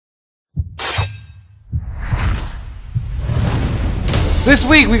This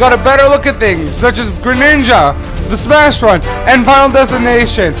week we got a better look at things such as Greninja, the Smash Run, and Final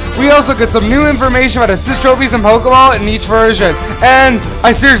Destination. We also get some new information about assist trophies and Pokeball in each version. And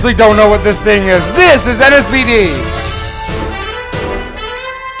I seriously don't know what this thing is. This is NSBD!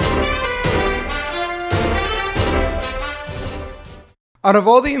 Out of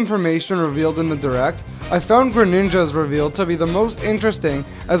all the information revealed in the Direct, I found Greninja's reveal to be the most interesting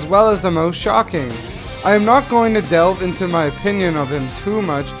as well as the most shocking. I am not going to delve into my opinion of him too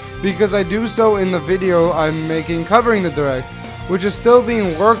much because I do so in the video I'm making covering the Direct, which is still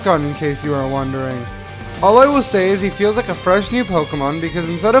being worked on in case you are wondering. All I will say is he feels like a fresh new Pokemon because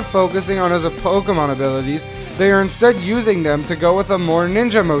instead of focusing on his Pokemon abilities, they are instead using them to go with a more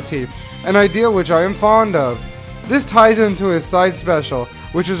ninja motif, an idea which I am fond of. This ties into his side special,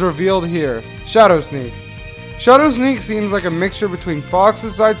 which is revealed here, Shadow Sneak. Shadow Sneak seems like a mixture between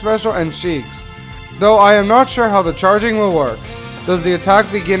Fox's side special and Sheik's, though I am not sure how the charging will work. Does the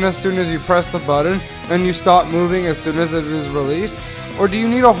attack begin as soon as you press the button and you stop moving as soon as it is released? Or do you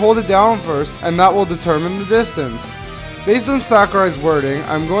need to hold it down first and that will determine the distance? Based on Sakurai's wording,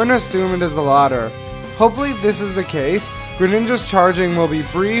 I'm going to assume it is the latter. Hopefully if this is the case, Greninja's charging will be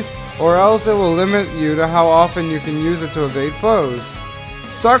brief or else it will limit you to how often you can use it to evade foes.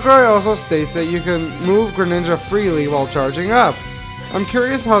 Sakurai also states that you can move Greninja freely while charging up. I'm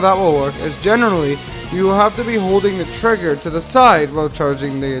curious how that will work, as generally, you will have to be holding the trigger to the side while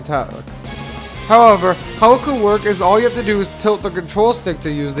charging the attack. However, how it could work is all you have to do is tilt the control stick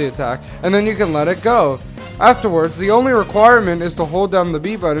to use the attack, and then you can let it go. Afterwards, the only requirement is to hold down the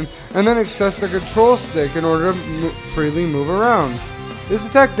B button and then access the control stick in order to freely move around. This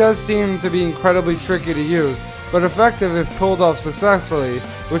attack does seem to be incredibly tricky to use, but effective if pulled off successfully,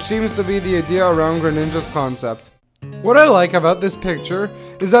 which seems to be the idea around Greninja's concept. What I like about this picture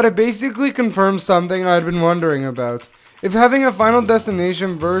is that it basically confirms something I had been wondering about. If having a Final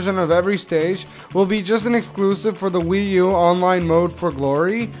Destination version of every stage will be just an exclusive for the Wii U online mode for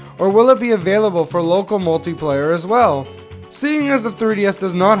glory, or will it be available for local multiplayer as well? Seeing as the 3DS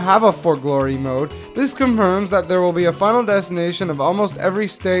does not have a For Glory mode, this confirms that there will be a Final Destination of almost every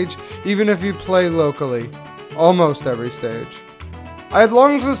stage even if you play locally. Almost every stage. I had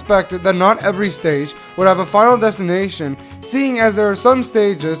long suspected that not every stage would have a Final Destination, seeing as there are some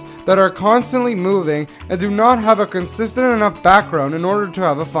stages that are constantly moving and do not have a consistent enough background in order to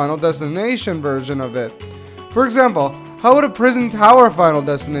have a Final Destination version of it. For example, how would a prison tower Final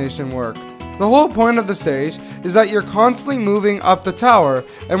Destination work? The whole point of the stage is that you're constantly moving up the tower,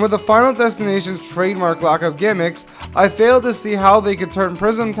 and with the Final Destination's trademark lack of gimmicks, I failed to see how they could turn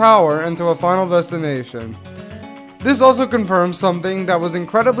Prism Tower into a Final Destination. This also confirms something that was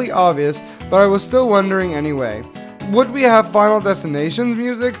incredibly obvious, but I was still wondering anyway. Would we have Final Destination's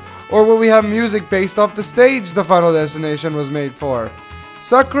music, or will we have music based off the stage the Final Destination was made for?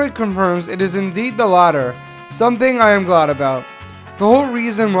 Sakurai confirms it is indeed the latter, something I am glad about. The whole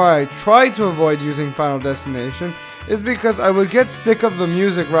reason why I tried to avoid using Final Destination is because I would get sick of the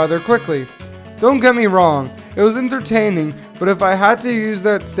music rather quickly. Don't get me wrong, it was entertaining, but if I had to use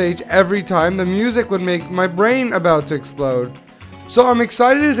that stage every time, the music would make my brain about to explode. So I'm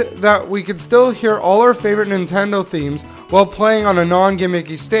excited that we could still hear all our favorite Nintendo themes while playing on a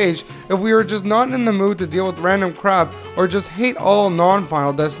non-gimmicky stage if we were just not in the mood to deal with random crap or just hate all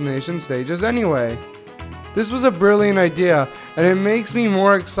non-Final Destination stages anyway. This was a brilliant idea, and it makes me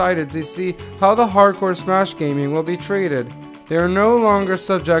more excited to see how the hardcore Smash gaming will be treated. They are no longer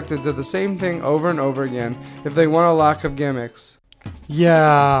subjected to the same thing over and over again if they want a lack of gimmicks.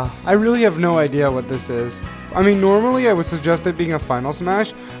 Yeah, I really have no idea what this is. I mean, normally I would suggest it being a Final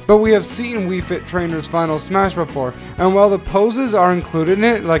Smash, but we have seen Wii Fit Trainer's Final Smash before, and while the poses are included in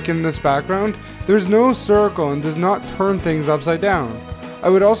it, like in this background, there's no circle and does not turn things upside down. I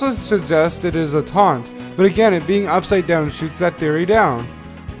would also suggest it is a taunt, but again, it being upside down shoots that theory down.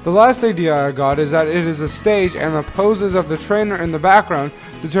 The last idea I got is that it is a stage and the poses of the trainer in the background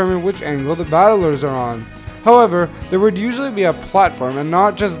determine which angle the battlers are on. However, there would usually be a platform and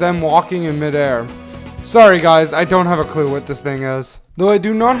not just them walking in midair. Sorry guys, I don't have a clue what this thing is. Though I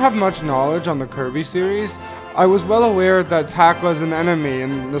do not have much knowledge on the Kirby series, I was well aware that Tak was an enemy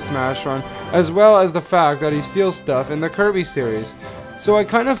in the Smash Run, as well as the fact that he steals stuff in the Kirby series. So I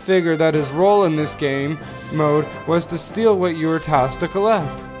kind of figured that his role in this game mode was to steal what you were tasked to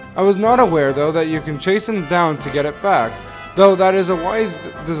collect. I was not aware though that you can chase him down to get it back, though that is a wise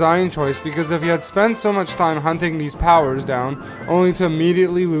design choice because if you had spent so much time hunting these powers down only to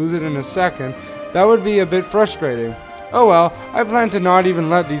immediately lose it in a second, that would be a bit frustrating. Oh well, I plan to not even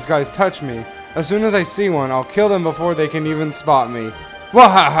let these guys touch me. As soon as I see one, I'll kill them before they can even spot me.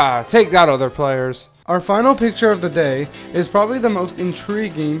 Wahaha! Take that, other players! Our final picture of the day is probably the most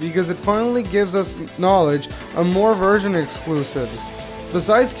intriguing because it finally gives us knowledge of more version exclusives.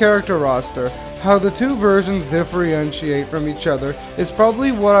 Besides character roster, how the two versions differentiate from each other is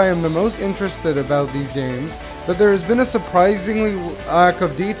probably what I am the most interested about these games, but there has been a surprisingly lack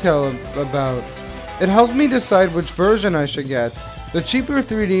of detail about. It helps me decide which version I should get, the cheaper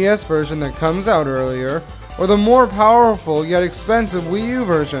 3DS version that comes out earlier, or the more powerful yet expensive Wii U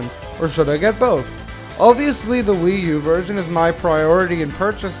version, or should I get both? Obviously the Wii U version is my priority in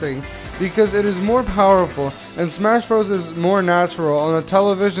purchasing because it is more powerful and Smash Bros is more natural on a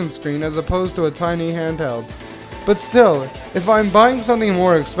television screen as opposed to a tiny handheld. But still, if I'm buying something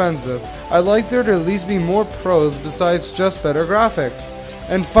more expensive, I'd like there to at least be more pros besides just better graphics.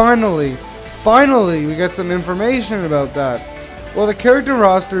 And finally, we get some information about that. While the character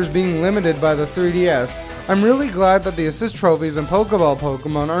roster is being limited by the 3DS, I'm really glad that the assist trophies and Pokeball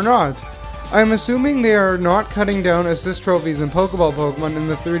Pokemon are not. I'm assuming they are not cutting down assist trophies and Pokeball Pokemon in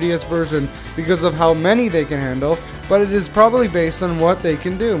the 3DS version because of how many they can handle, but it is probably based on what they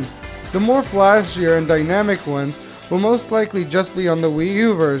can do. The more flashier and dynamic ones will most likely just be on the Wii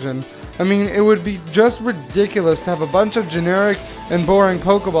U version. I mean, it would be just ridiculous to have a bunch of generic and boring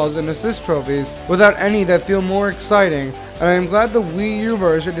Pokeballs and assist trophies without any that feel more exciting, and I am glad the Wii U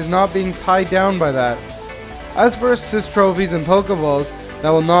version is not being tied down by that. As for assist trophies and Pokeballs that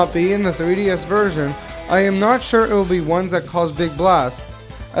will not be in the 3DS version, I am not sure it will be ones that cause big blasts,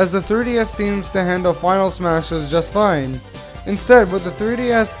 as the 3DS seems to handle final smashes just fine. Instead, what the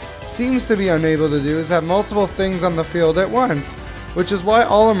 3DS seems to be unable to do is have multiple things on the field at once, which is why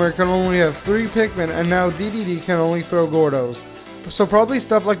Olimar can only have 3 Pikmin and now dedede can only throw Gordos. So probably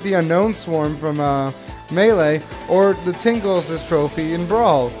stuff like the Unknown Swarm from Melee or the Tinkle Assist Trophy in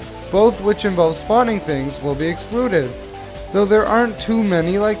Brawl, both which involve spawning things, will be excluded. Though there aren't too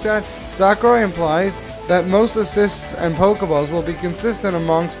many like that, Sakurai implies that most assists and Pokeballs will be consistent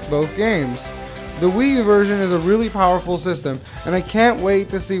amongst both games. The Wii U version is a really powerful system, and I can't wait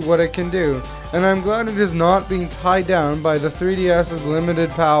to see what it can do, and I'm glad it is not being tied down by the 3DS's limited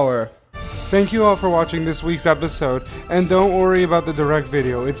power. Thank you all for watching this week's episode, and don't worry about the direct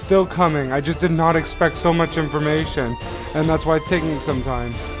video, it's still coming. I just did not expect so much information, and that's why it's taking some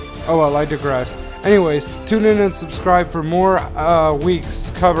time. Oh well, I digress. Anyways, tune in and subscribe for more week's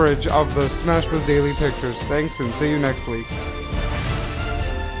coverage of the Smash Bros. Daily Pictures. Thanks and see you next week.